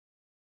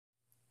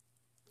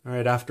All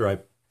right, after I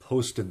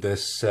posted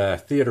this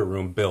theater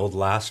room build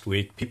last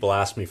week, people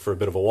asked me for a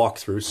bit of a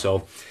walkthrough,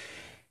 so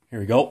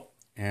here we go.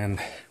 And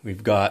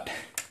we've got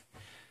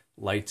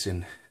lights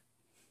in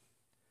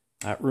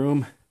that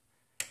room.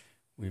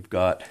 We've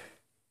got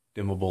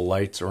dimmable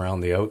lights around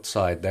the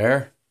outside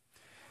there.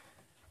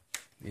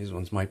 These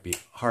ones might be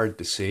hard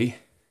to see,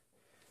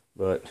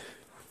 but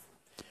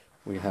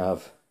we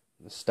have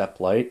the step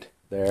light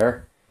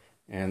there,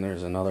 and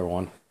there's another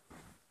one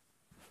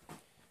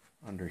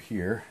under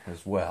here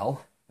as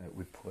well that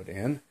we put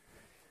in.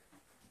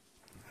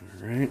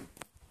 All right,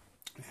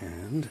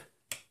 and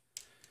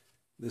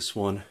this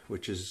one,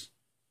 which is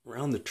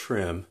around the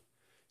trim,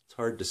 it's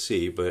hard to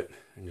see, but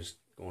I'm just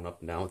going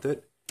up and down with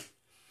it.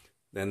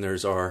 Then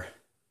there's our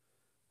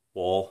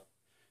wall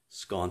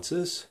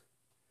sconces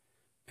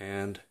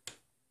and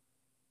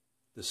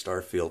the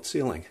Starfield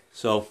ceiling.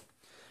 So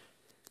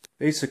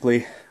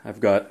basically I've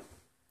got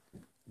a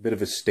bit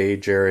of a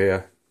stage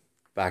area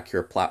back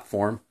here,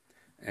 platform,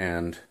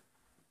 and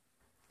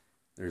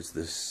there's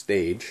this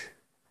stage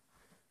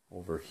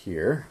over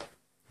here.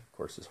 Of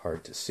course, it's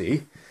hard to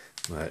see,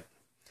 but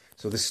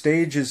so the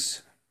stage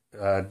is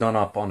done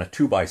up on a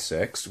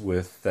 2x6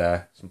 with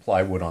some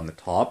plywood on the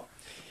top,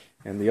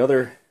 and the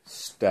other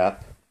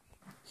step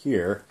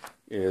here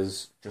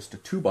is just a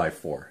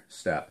 2x4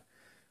 step.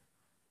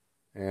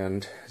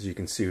 And as you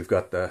can see,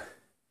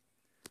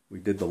 we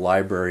did the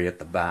library at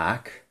the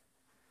back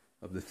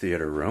of the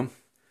theater room,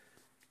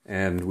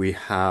 and we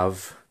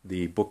have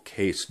the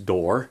bookcase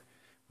door,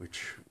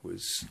 which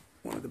was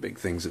one of the big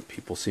things that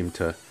people seem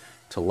to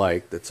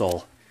like, that's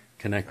all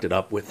connected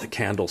up with the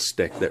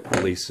candlestick that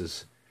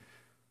releases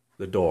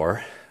the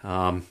door.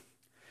 I've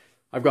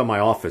got my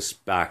office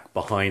back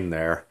behind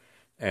there,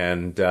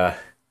 and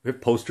we have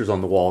posters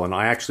on the wall, and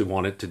I actually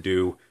wanted to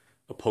do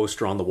a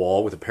poster on the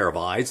wall with a pair of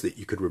eyes that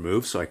you could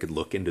remove so I could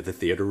look into the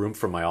theater room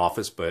from my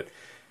office, but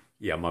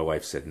yeah, my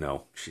wife said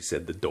no. She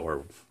said the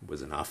door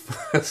was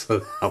enough.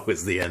 So that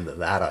was the end of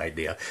that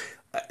idea.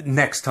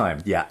 Next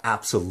time, yeah,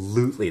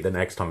 absolutely the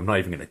next time. I'm not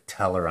even going to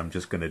tell her, I'm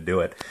just going to do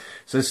it.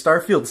 So the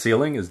Starfield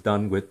ceiling is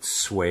done with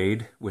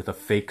suede, with a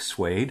fake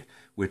suede,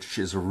 which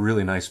is a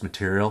really nice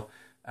material.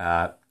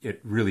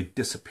 It really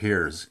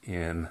disappears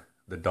in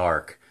the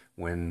dark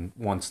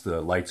once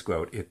the lights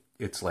go out.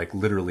 It's like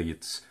literally,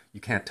 you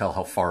can't tell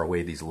how far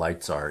away these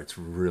lights are. It's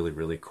really,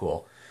 really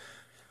cool.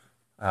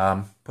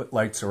 Put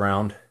lights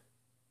around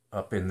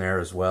up in there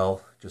as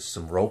well. Just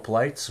some rope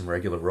lights, some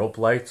regular rope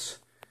lights.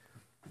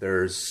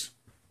 There's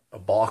a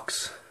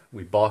box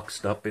we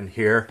boxed up in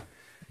here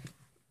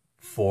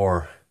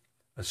for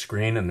a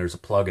screen, and there's a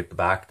plug at the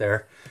back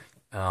there.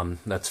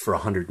 That's for a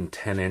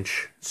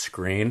 110-inch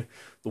screen.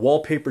 The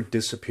wallpaper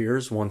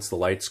disappears once the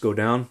lights go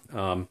down.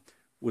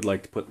 Would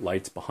like to put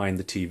lights behind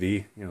the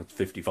TV. You know, it's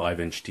a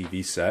 55-inch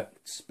TV set.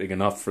 It's big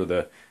enough for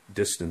the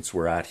distance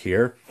we're at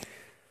here.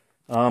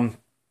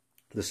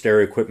 The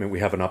stereo equipment we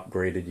haven't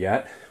upgraded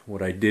yet.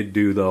 What I did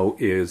do though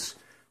is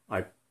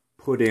I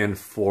put in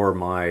for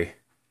my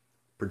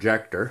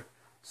projector,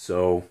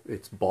 so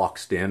it's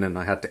boxed in, and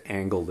I had to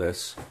angle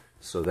this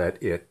so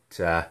that it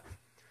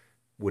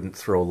wouldn't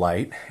throw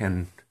light,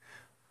 and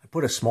I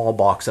put a small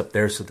box up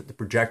there so that the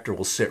projector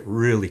will sit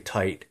really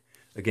tight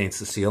against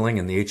the ceiling,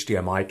 and the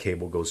HDMI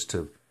cable goes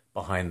to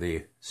behind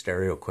the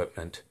stereo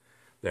equipment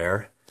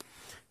there.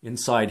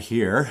 Inside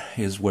here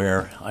is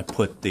where I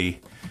put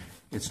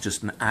it's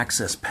just an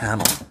access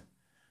panel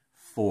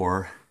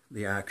for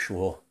the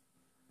actual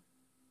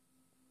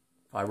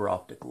fiber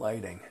optic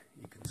lighting.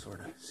 You can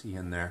sort of see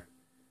in there,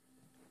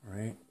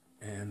 right?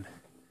 And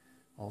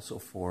also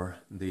for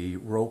the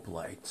rope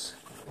lights.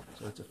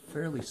 So it's a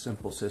fairly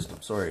simple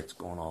system. Sorry, it's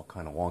going all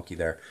kind of wonky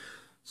there.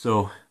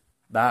 So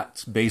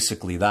that's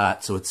basically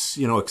that. So it's,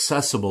 you know,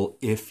 accessible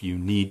if you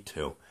need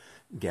to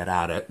get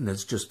at it. And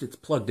it's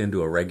plugged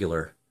into a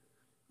regular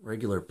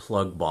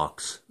plug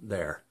box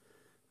there,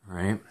 all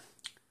right?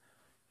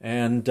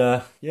 And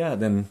yeah,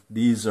 then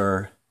these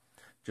are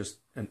just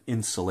an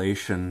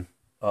insulation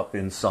up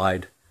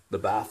inside the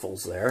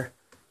baffles there.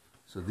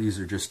 So these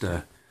are just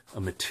a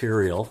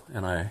material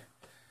and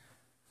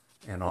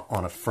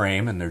on a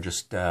frame, and they're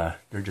just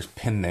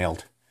pin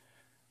nailed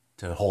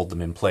to hold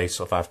them in place.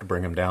 So if I have to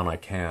bring them down, I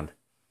can.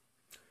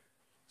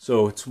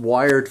 So it's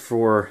wired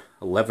for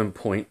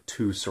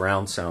 11.2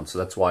 surround sound. So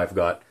that's why I've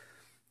got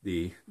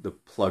the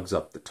plugs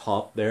up the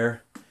top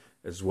there,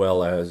 as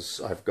well as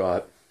I've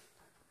got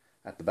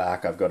at the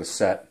back, I've got a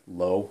set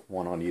low,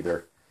 one on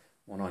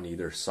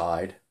either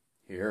side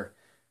here,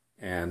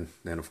 and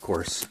then of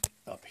course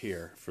up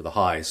here for the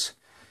highs,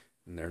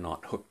 and they're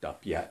not hooked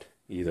up yet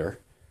either.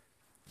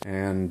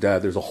 And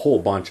there's a whole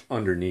bunch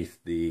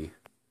underneath the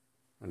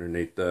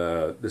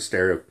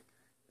stereo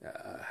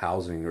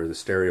housing, or the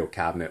stereo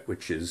cabinet,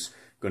 which is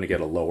going to get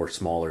a lower,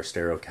 smaller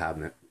stereo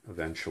cabinet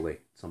eventually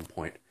at some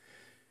point.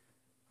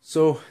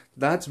 So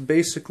that's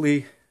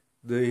basically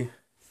the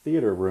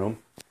theater room.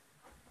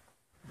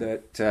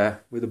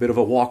 That with a bit of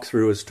a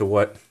walkthrough as to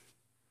what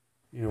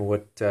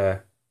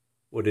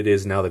it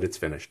is now that it's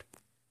finished.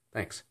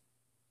 Thanks.